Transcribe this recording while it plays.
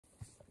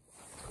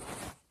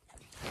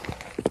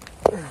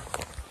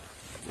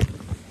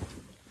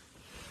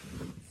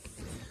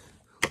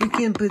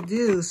can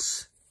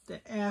produce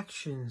the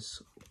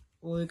actions,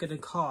 what are gonna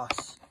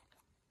cost?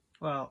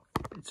 Well,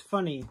 it's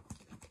funny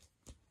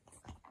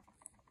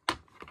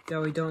that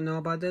we don't know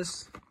about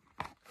this.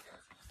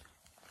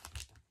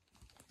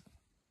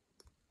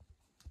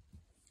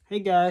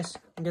 Hey guys,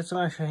 get some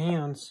extra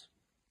hands.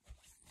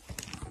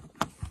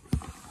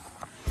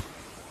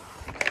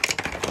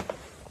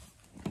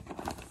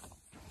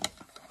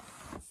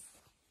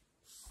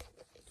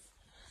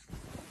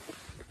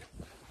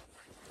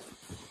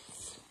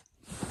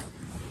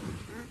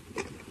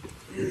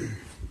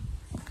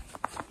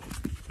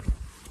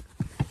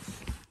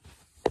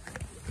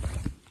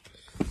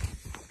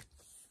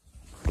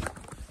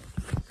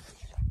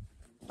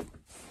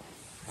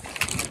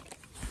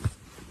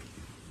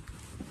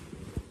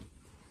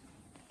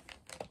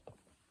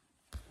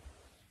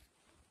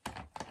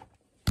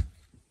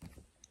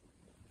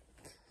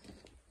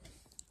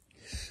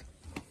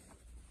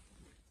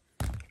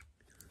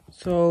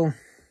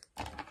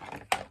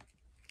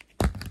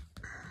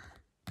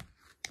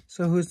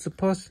 So who's the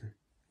person?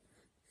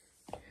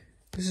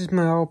 This is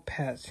my old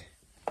pet.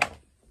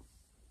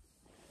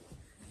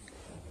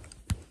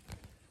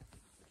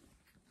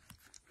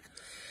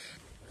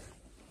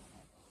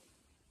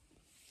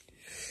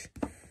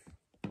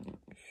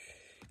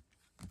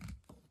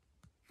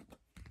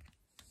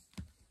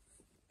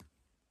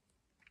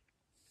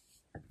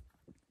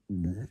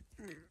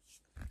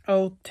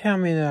 Oh, tell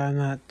me that I'm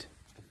not.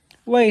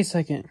 Wait a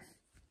second.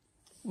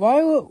 Why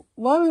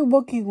are we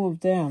working with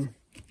them?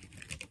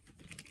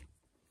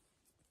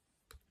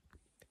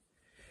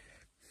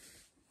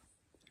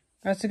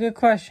 That's a good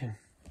question.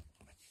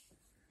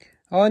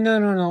 Oh,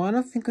 no. I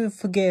don't think we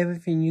forget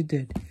everything you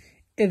did.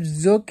 If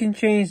Zook can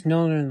change,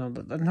 no. I'm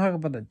talking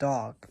about the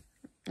dog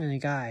and the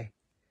guy.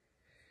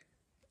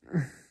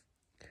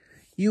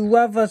 You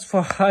left us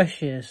for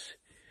Hushes.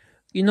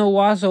 You know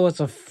Wazo was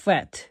a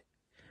threat.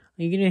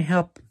 You didn't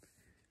help.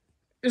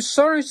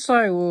 Sorry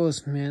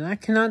rules, man. I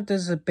cannot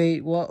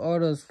debate what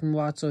orders from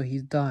Wazo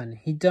he's done.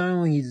 He done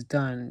what he's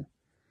done.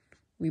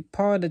 We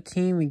part of the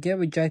team, we get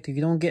rejected,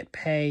 we don't get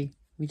pay.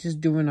 We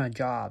just doing our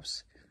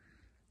jobs.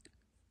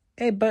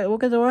 Hey, but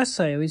look at the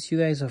website. At least you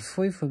guys are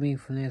free for me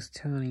for the next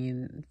 20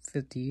 and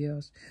 50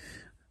 years.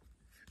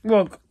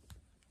 Look,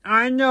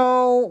 I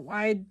know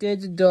I did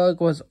the dog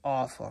was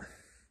awful.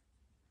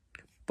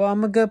 But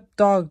I'm a good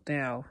dog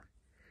now.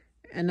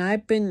 And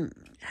I've been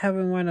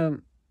having one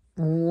of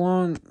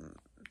long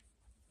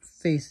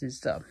face and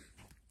stuff.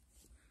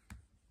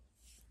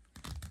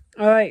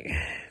 Alright.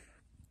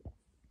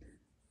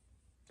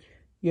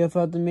 You have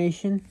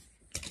automation?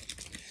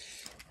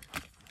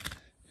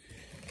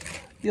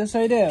 Yes,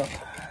 I do.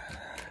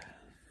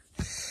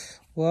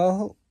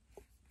 Well,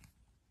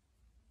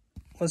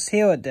 let's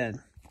hear it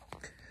then.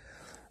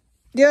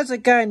 There's a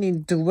guy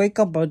named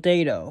Dwayka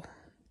Potato.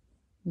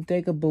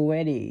 Dwayka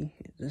Boetti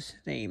is his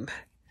name.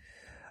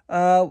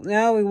 Now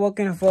we're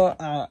working for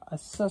a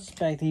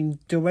suspect named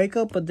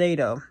Dwayka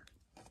Potato.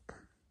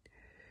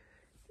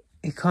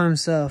 He called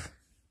himself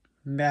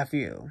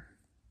Matthew.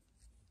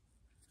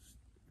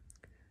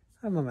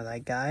 I remember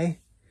that guy.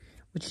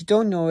 What you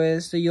don't know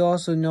is that you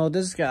also know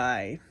this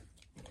guy.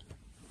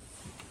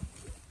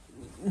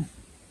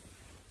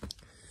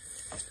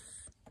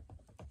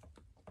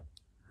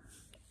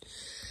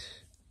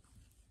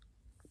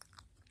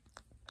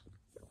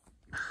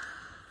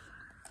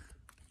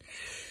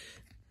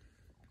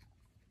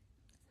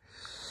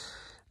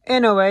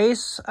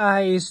 Anyways,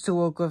 I used to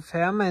work with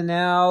him and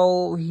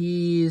now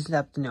he's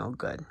up to no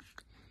good.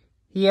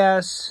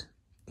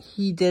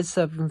 He did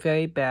something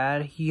very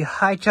bad. He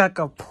hijacked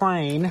a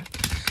plane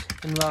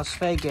in Las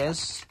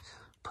Vegas.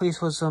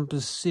 Police was on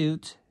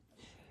pursuit.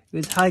 He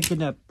was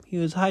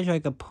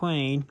hijacking a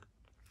plane,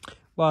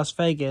 Las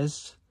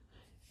Vegas.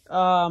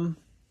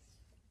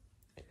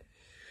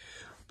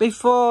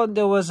 Before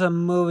there was a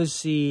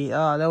movie,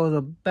 there was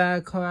a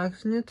bad car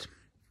accident.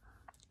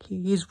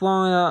 He's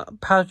one of the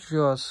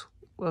patriots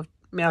with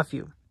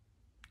Matthew.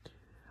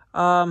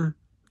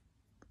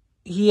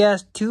 He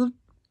has 3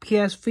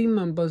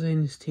 members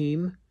in his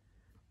team.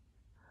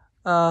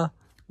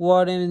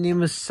 One in the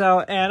name of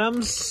Sal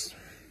Adams.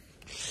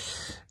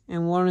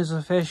 And one is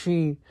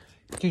officially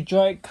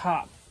Detroit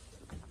Cop.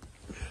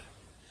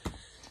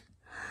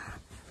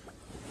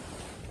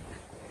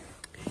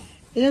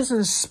 It doesn't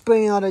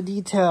explain all the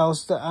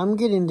details that I'm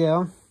getting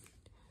there.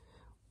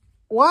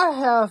 What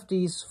have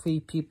these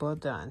 3 people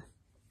done?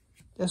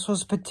 This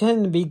was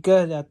pretending to be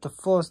good at the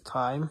first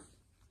time.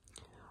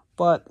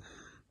 But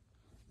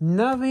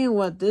nothing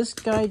what this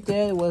guy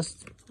did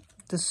was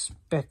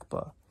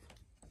despicable.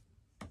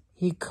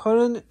 He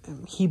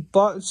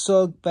bought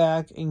Zog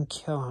back and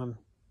killed him.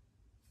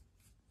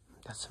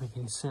 That doesn't make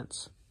any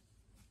sense.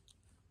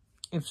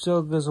 If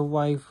Zog is a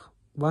wife,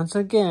 once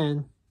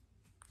again,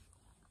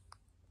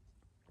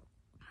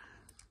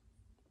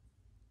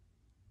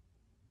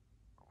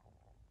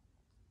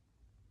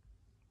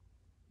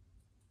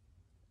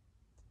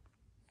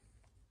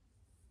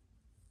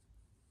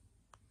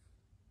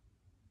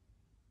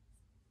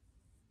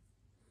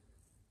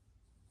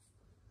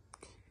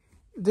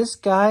 this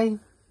guy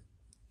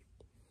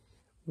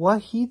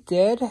what he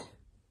did, I'll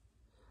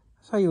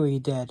tell you what he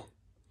did.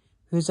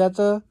 He was at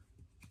the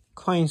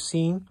crime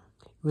scene.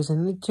 He was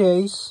in the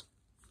chase.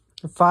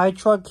 The fire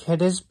truck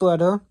hit his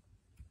brother.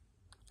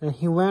 And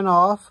he went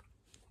off,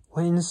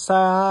 went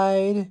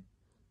inside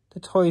the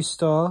toy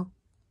store.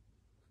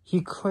 He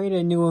created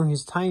a new one,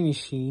 his time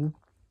machine.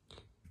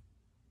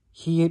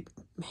 He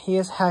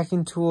is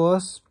hacking to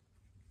us.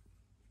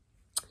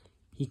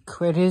 He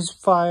created his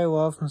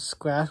firewall from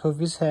scratch with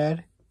his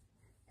head.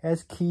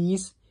 Has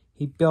keys.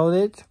 He built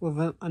it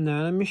with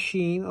another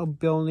machine of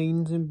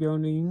buildings and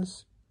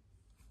buildings.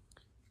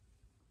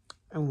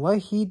 And what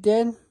he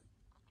did,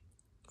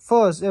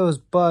 first it was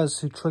Buzz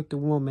who tricked the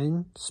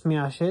woman,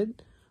 smashed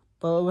it.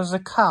 But it was a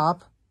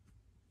cop.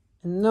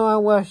 And no, I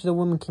wish the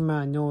woman came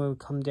out of nowhere would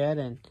come dead,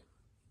 and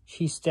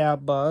she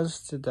stabbed Buzz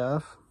to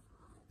death.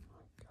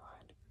 Oh,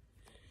 God.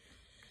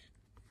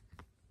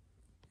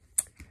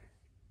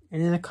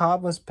 And then the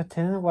cop was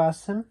pretending to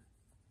arrest him.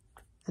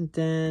 And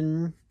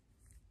then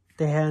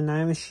they had a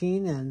night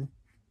machine, and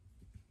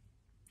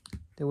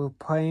they were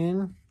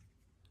playing.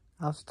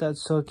 After that,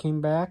 Soul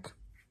came back.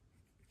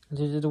 And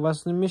they did the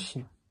rest of the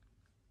mission.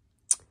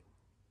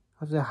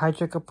 After the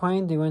hijack a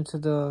plane, they went to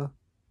the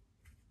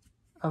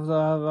of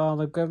all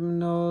the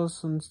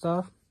governors and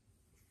stuff.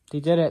 They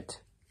did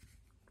it.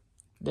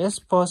 This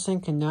person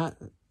cannot,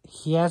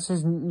 he has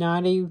his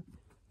naughty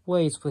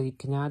ways, but he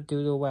cannot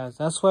do the rest.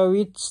 That's why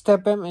we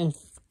step him and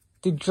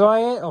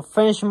destroy it or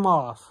finish him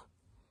off.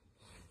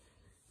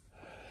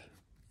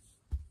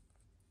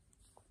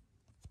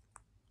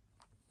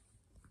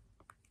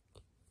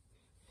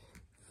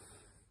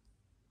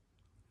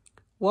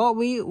 What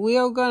we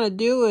are gonna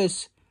do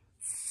is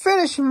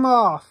finish him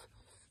off.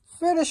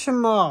 Finish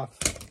him off.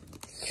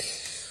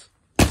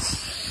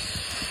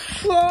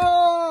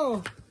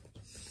 Whoa!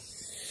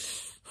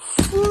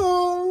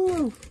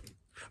 Whoa!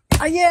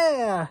 Ah,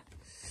 yeah!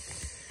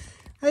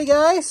 Hey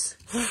guys!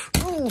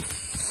 Oh!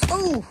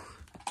 Oh!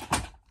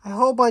 I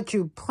hope what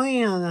you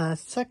playing on a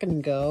second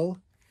ago.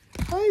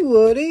 Hi,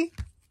 Woody!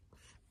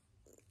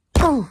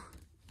 Oh!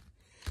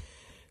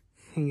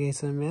 In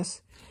case I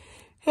miss.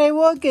 Hey,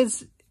 look!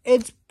 It's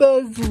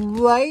Buzz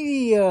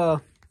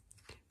Lightyear!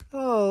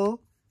 Oh!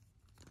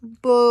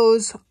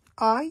 Buzz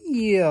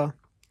Lightyear!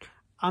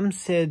 I'm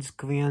Sid's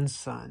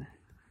grandson.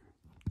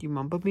 Do you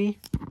remember me?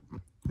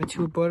 The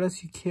two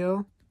brothers you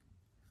killed?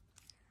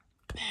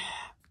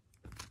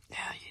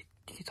 Yeah,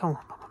 you don't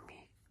remember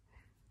me.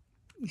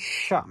 You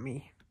shot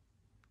me.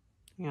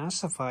 Yeah, I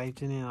survived,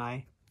 didn't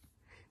I?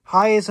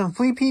 Hired some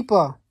free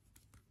people.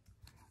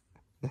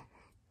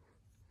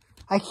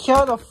 I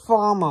killed a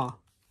farmer.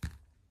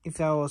 If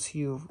that was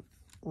you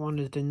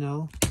wanted to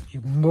know.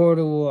 You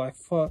murderer, I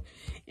thought.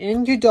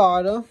 And your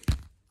daughter.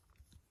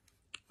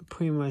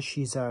 Pretty much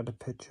she's out of the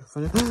picture for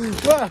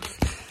now.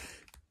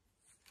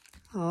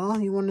 Oh,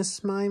 you want to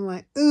smile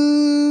my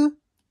ooh?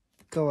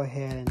 Go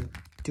ahead and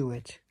do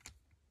it.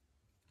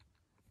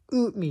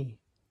 Oot me.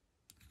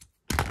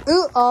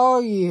 Who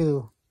are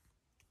you?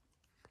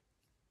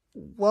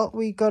 What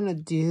we gonna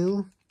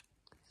do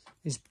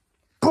is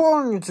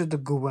burn you to the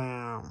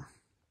ground.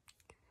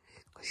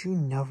 Cause you're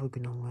never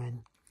gonna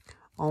win.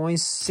 Only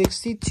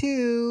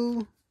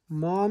 62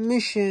 more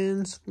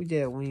missions. We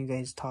did it when you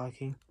guys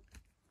talking.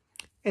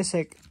 It's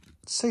like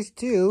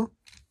 62.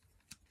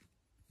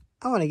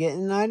 I want to get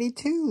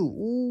 92.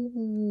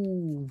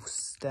 Ooh,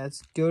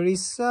 that's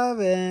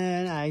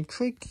 37. I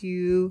trick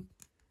you.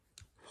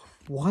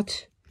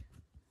 What?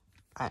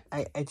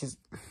 I just...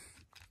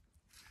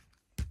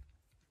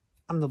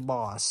 I'm the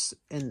boss.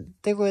 And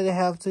they're going to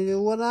have to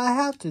do what I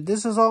have to.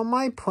 This is all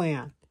my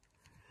plan.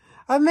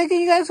 I'm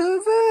making you guys a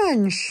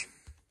revenge.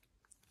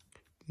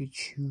 You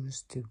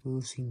choose the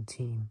losing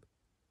team.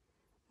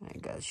 I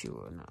guess you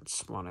were not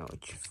smart at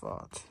what you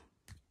thought.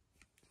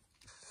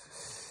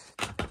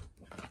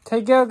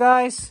 Take care,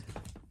 guys.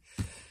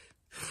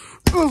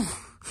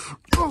 Oof,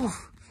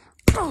 oof,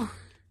 oof.